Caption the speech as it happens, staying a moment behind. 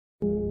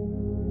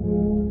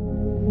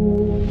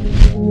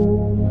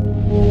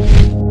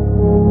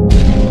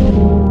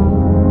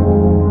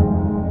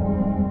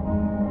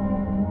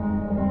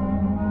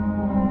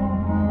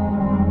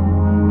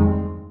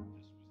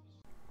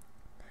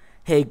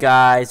Hey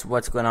guys,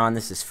 what's going on?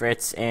 This is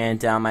Fritz,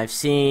 and I've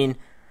seen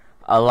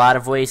a lot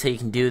of ways how you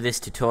can do this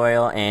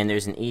tutorial, and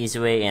there's an easy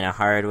way and a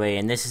hard way,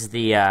 and this is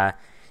the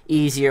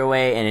easier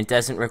way, and it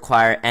doesn't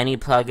require any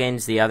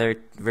plugins. The other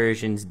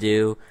versions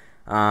do.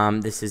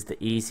 This is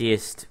the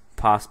easiest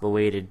possible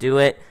way to do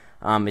it.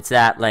 It's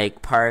that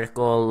like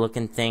particle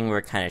looking thing where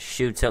it kind of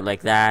shoots out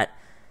like that.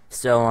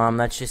 So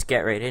let's just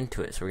get right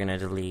into it. So we're gonna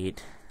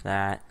delete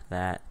that,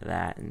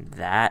 and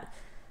that.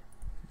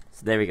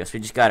 So there we go. So we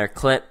just got our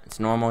clip. It's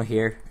normal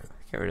here.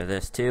 Get rid of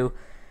this too.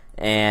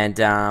 And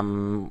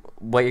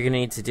what you're gonna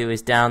need to do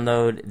is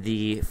download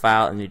the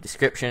file in the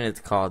description.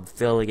 It's called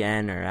fill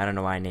again, or I don't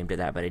know why I named it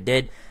that, but I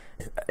did.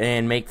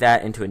 And make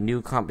that into a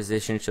new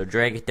composition. So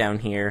drag it down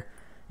here,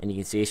 and you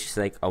can see it's just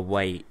like a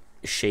white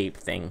shape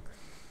thing.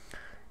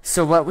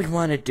 So what we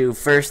want to do,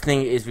 first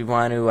thing is we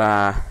want to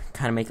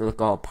kind of make it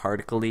look all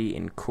particle-y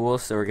and cool.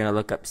 So we're going to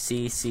look up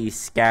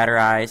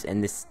SICKasFRITZ,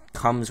 and this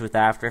comes with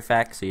After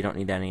Effects, so you don't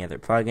need any other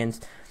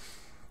plugins.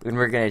 And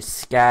we're going to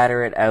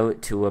scatter it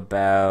out to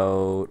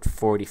about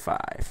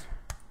 45,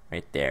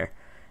 right there.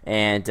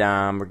 And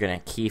we're going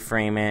to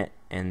keyframe it,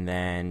 and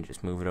then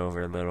just move it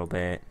over a little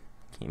bit.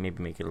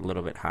 Maybe make it a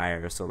little bit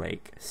higher, so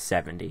like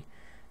 70.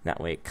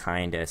 That way it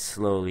kind of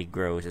slowly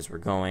grows as we're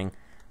going.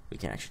 We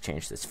can actually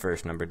change this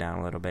first number down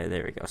a little bit.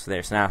 There we go. So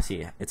there. So now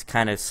see, it's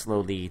kind of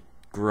slowly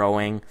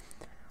growing,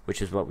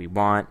 which is what we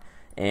want.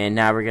 And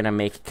now we're gonna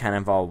make it kind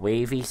of all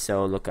wavy.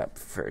 So look up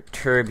for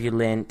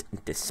turbulent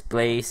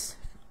displace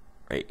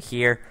right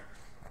here.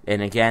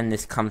 And again,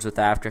 this comes with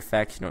After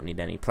Effects. You don't need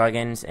any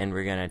plugins. And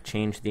we're gonna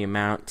change the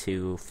amount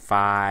to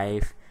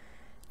 5.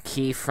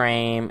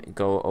 Keyframe,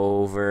 go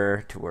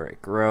over to where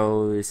it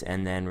grows,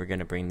 and then we're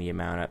gonna bring the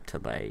amount up to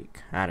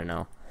like, I don't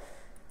know,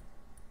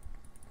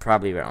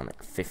 probably around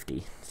like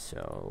 50.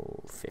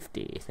 So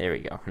 50. There we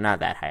go. Not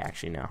that high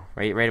actually, no.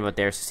 Right about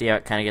there. So see how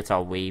it kind of gets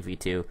all wavy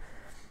too.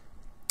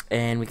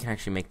 And we can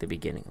actually make the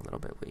beginning a little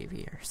bit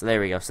wavier. So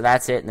there we go. So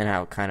that's it. And then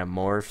how it kind of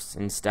morphs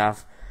and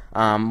stuff.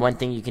 One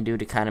thing you can do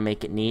to kind of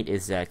make it neat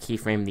is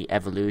keyframe the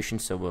evolution.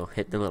 So we'll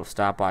hit the little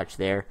stopwatch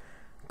there,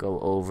 go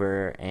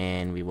over,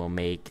 and we will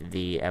make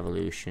the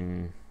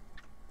evolution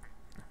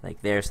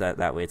like there. So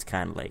that way it's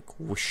kind of like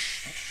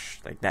whoosh,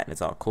 like that, and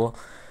it's all cool.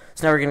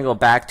 So now we're going to go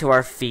back to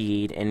our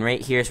feed, and right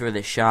here is where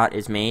the shot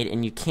is made,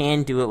 and you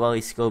can do it while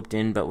he's scoped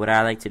in, but what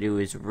I like to do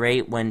is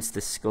right once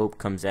the scope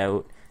comes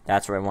out,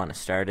 that's where I want to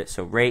start it.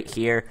 So right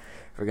here,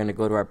 we're going to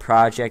go to our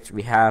project.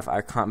 We have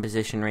our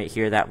composition right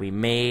here that we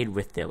made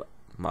with the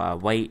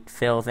white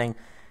fill thing.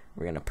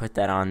 We're going to put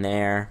that on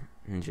there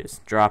and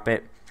just drop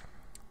it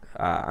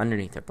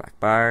underneath our black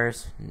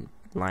bars, and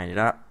line it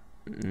up,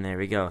 and there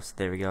we go. So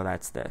there we go,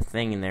 that's the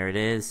thing, and there it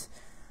is.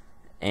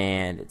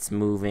 And it's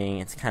moving.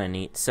 It's kind of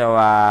neat. So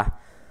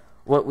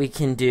what we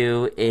can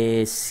do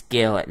is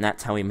scale it, and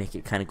that's how we make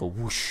it kind of go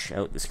whoosh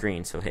out the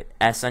screen. So hit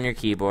S on your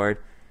keyboard,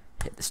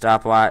 hit the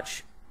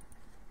stopwatch,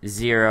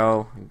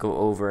 0, go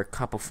over a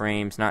couple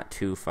frames, not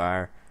too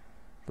far,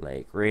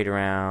 like right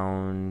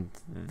around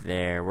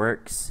there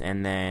works,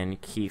 and then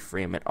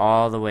keyframe it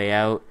all the way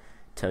out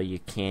till you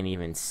can't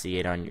even see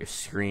it on your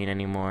screen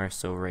anymore.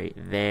 So right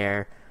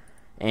there.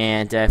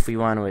 And if we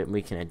want to,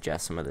 we can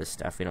adjust some of this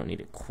stuff. We don't need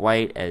it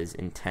quite as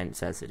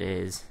intense as it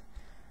is.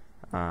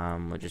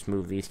 We'll just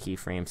move these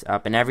keyframes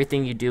up. And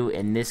everything you do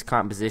in this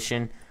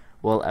composition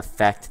will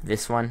affect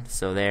this one.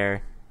 So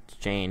there, it's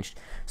changed.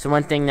 So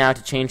one thing now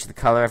to change the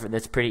color of it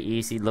that's pretty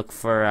easy, look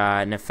for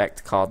an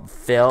effect called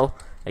Fill.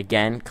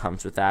 Again,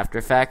 comes with After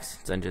Effects.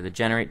 It's under the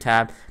Generate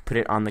tab. Put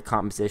it on the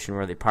composition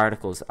where the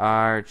particles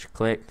are. Just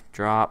click,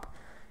 drop.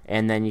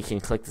 And then you can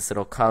click this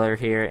little color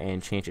here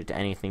and change it to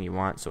anything you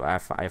want. So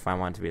if I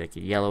want it to be like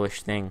a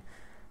yellowish thing,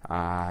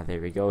 there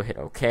we go, hit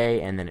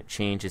OK, and then it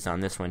changes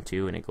on this one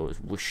too, and it goes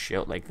whoosh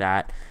out like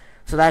that.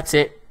 So that's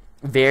it.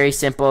 Very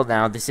simple.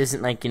 Now this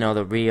isn't like, you know,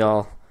 the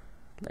real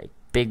like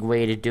big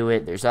way to do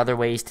it. There's other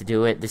ways to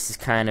do it. This is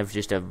kind of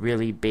just a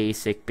really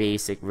basic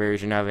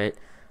version of it.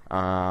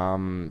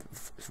 You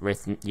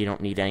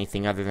don't need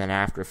anything other than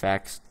After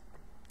Effects.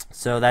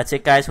 So that's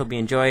it, guys. Hope you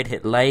enjoyed.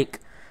 Hit like.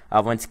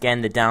 Once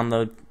again, the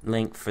download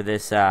link for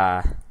this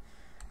that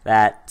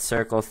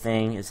circle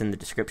thing is in the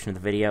description of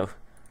the video.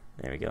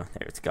 There we go.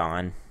 There, it's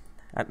gone.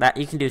 That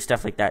you can do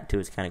stuff like that too.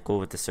 It's kind of cool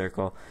with the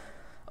circle.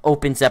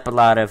 Opens up a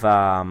lot of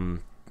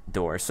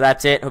doors. So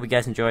that's it. Hope you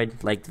guys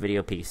enjoyed. Like the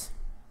video. Peace.